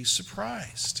 Don't be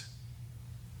surprised.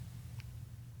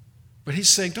 But he's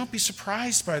saying, don't be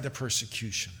surprised by the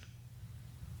persecution.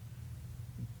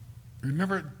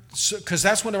 Remember, because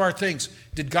that's one of our things.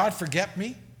 Did God forget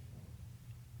me?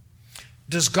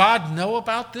 Does God know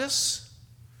about this?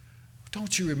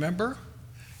 Don't you remember?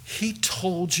 He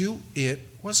told you it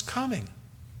was coming.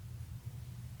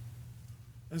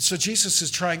 And so Jesus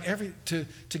is trying to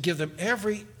give them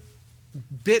every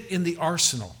bit in the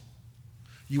arsenal.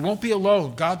 You won't be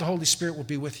alone. God the Holy Spirit will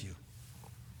be with you.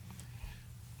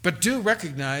 But do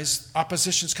recognize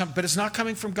opposition's coming. But it's not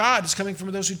coming from God. It's coming from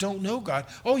those who don't know God.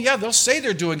 Oh yeah, they'll say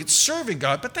they're doing it, serving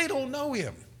God, but they don't know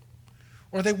Him.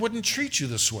 Or they wouldn't treat you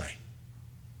this way.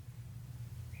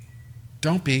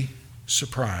 Don't be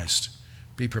surprised.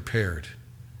 Be prepared.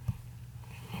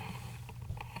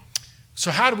 So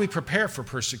how do we prepare for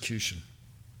persecution?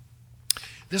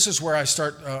 This is where I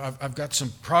start. I've got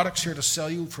some products here to sell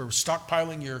you for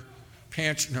stockpiling your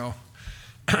pantry. No,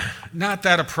 not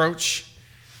that approach.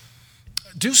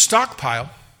 Do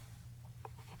stockpile.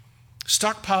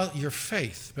 Stockpile your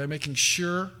faith by making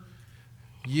sure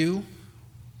you,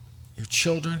 your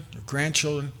children, your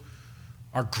grandchildren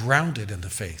are grounded in the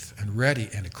faith and ready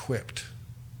and equipped.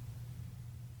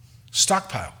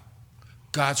 Stockpile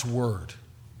God's Word.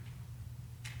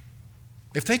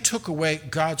 If they took away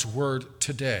God's Word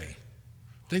today,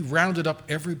 they rounded up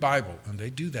every Bible, and they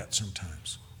do that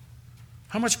sometimes.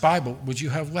 How much Bible would you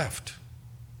have left?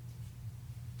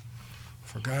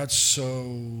 For God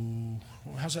so,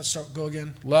 how's that go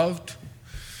again? Loved.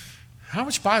 How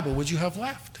much Bible would you have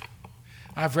left?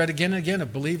 I've read again and again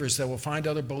of believers that will find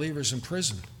other believers in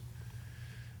prison.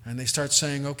 And they start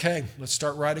saying, okay, let's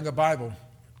start writing a Bible.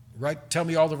 Tell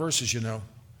me all the verses you know.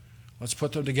 Let's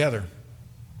put them together.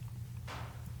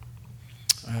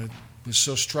 I was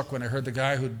so struck when I heard the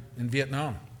guy who in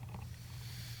Vietnam.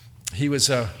 He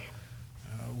was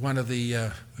one of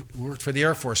the, worked for the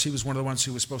Air Force. He was one of the ones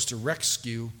who was supposed to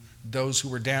rescue those who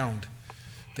were downed.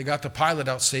 They got the pilot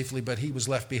out safely, but he was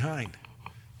left behind,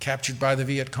 captured by the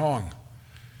Viet Cong.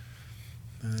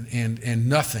 And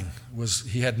nothing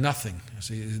he had nothing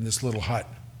in this little hut.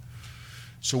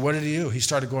 So what did he do? He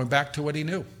started going back to what he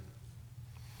knew.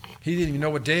 He didn't even know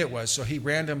what day it was, so he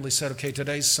randomly said, okay,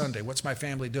 today's Sunday. What's my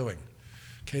family doing?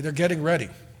 Okay, they're getting ready.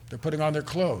 They're putting on their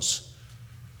clothes.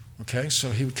 Okay, so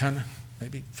he would kind of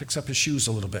maybe fix up his shoes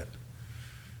a little bit.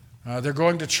 They're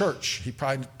going to church. He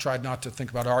probably tried not to think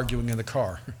about arguing in the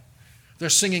car. They're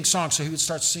singing songs, so he would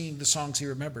start singing the songs he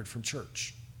remembered from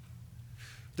church.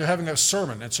 They're having a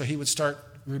sermon, and so he would start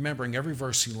remembering every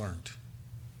verse he learned.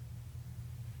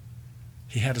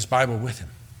 He had his Bible with him,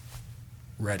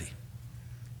 ready.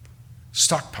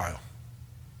 Stockpile.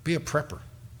 Be a prepper,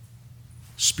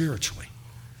 spiritually.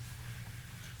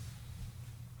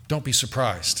 Don't be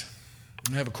surprised.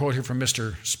 I have a quote here from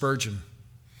Mr. Spurgeon.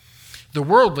 The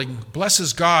worldling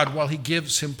blesses God while he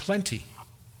gives him plenty,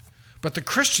 but the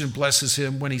Christian blesses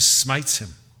him when he smites him.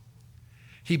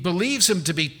 He believes him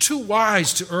to be too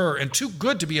wise to err and too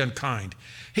good to be unkind.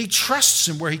 He trusts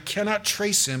him where he cannot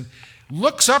trace him,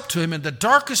 looks up to him in the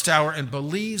darkest hour, and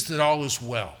believes that all is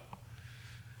well.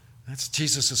 That's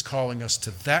Jesus is calling us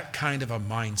to that kind of a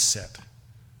mindset.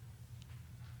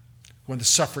 When the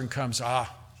suffering comes,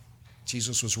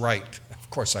 Jesus was right. Of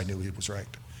course I knew he was right.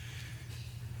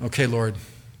 Okay, Lord.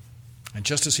 And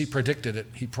just as he predicted it,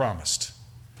 he promised.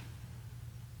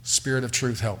 Spirit of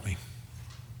truth, help me.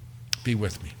 Be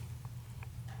with me.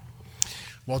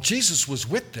 While Jesus was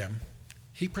with them,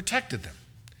 he protected them.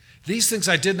 These things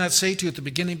I did not say to you at the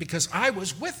beginning because I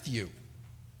was with you.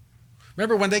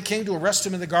 Remember when they came to arrest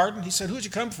him in the garden? He said, who did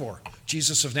you come for?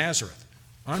 Jesus of Nazareth.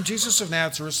 I'm Jesus of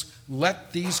Nazareth.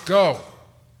 Let these go.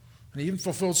 And he even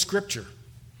fulfilled Scripture.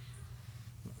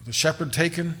 The shepherd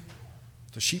taken,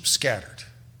 the sheep scattered.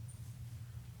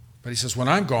 But he says, when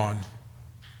I'm gone,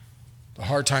 the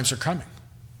hard times are coming.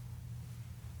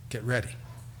 Get ready.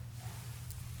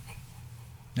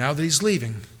 Now that he's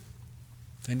leaving,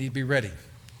 they need to be ready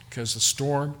because the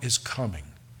storm is coming.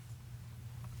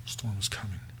 The storm is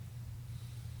coming.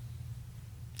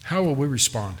 How will we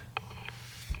respond?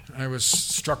 I was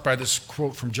struck by this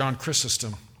quote from John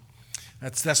Chrysostom.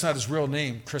 That's not his real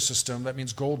name, Chrysostom. That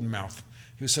means golden mouth.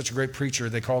 He was such a great preacher,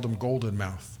 they called him Golden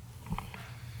Mouth.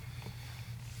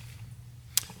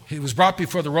 He was brought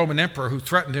before the Roman emperor who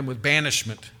threatened him with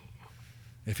banishment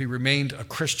if he remained a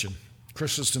Christian.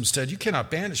 Chrysostom said, you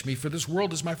cannot banish me, for this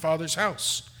world is my Father's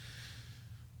house.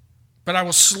 But I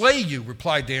will slay you,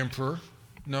 replied the emperor.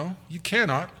 No, you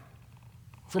cannot,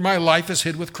 for my life is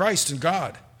hid with Christ in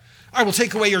God. I will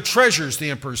take away your treasures,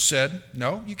 the emperor said.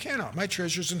 No, you cannot. My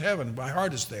treasure's in heaven. My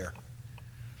heart is there.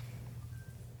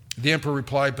 The emperor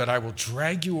replied, but I will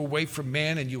drag you away from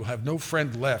man and you will have no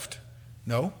friend left.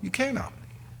 No, you cannot.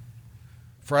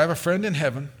 For I have a friend in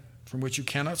heaven from which you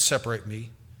cannot separate me.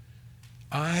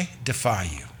 I defy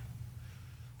you.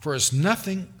 For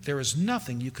there is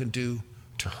nothing you can do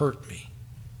to hurt me.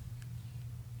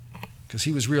 Because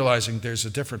he was realizing there's a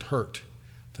different hurt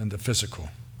than the physical.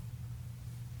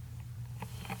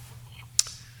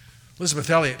 Elizabeth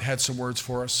Elliot had some words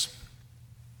for us.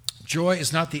 Joy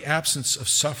is not the absence of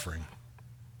suffering,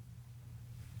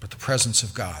 but the presence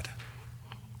of God.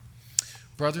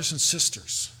 Brothers and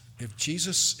sisters, if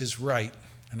Jesus is right,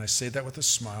 and I say that with a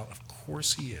smile, of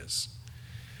course he is,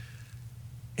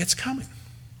 it's coming.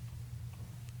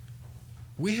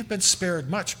 We have been spared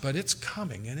much, but it's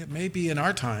coming, and it may be in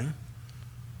our time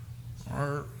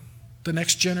or the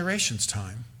next generation's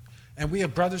time. And we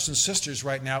have brothers and sisters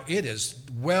right now, it is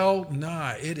well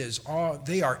nigh,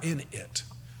 they are in it.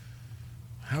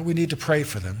 How we need to pray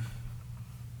for them,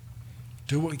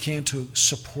 do what we can to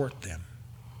support them,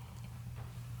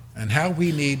 and how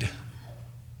we need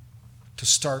to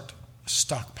start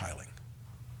stockpiling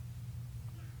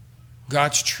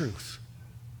God's truth,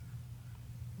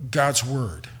 God's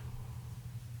word,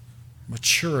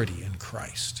 maturity in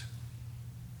Christ.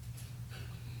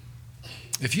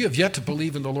 If you have yet to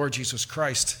believe in the Lord Jesus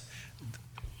Christ,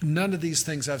 none of these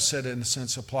things I've said in a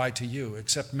sense apply to you,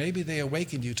 except maybe they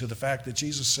awaken you to the fact that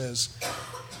Jesus says,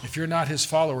 if you're not his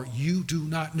follower, you do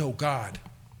not know God.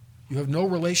 You have no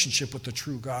relationship with the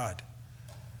true God.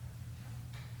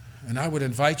 And I would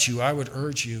invite you, I would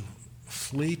urge you,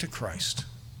 flee to Christ.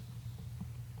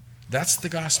 That's the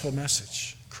gospel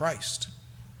message. Christ,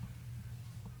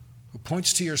 who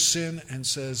points to your sin and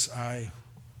says, I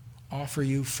offer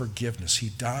you forgiveness. He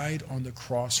died on the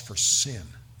cross for sin.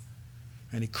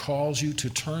 And he calls you to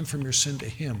turn from your sin to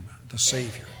him, the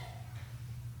Savior.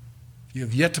 If you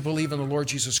have yet to believe in the Lord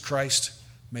Jesus Christ,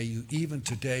 may you even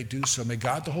today do so. May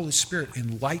God the Holy Spirit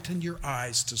enlighten your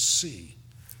eyes to see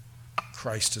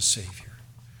Christ as Savior.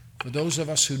 For those of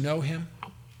us who know him,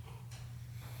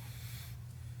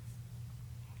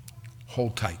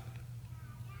 hold tight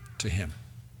to him.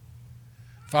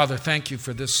 Father, thank you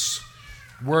for this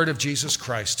word of Jesus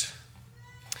Christ.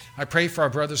 I pray for our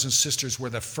brothers and sisters where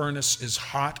the furnace is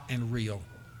hot and real.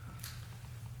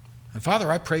 And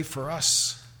Father, I pray for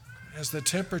us as the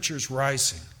temperature's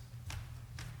rising.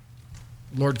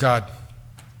 Lord God,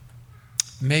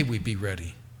 may we be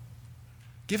ready.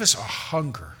 Give us a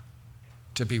hunger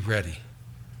to be ready.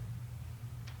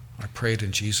 I pray it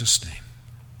in Jesus' name.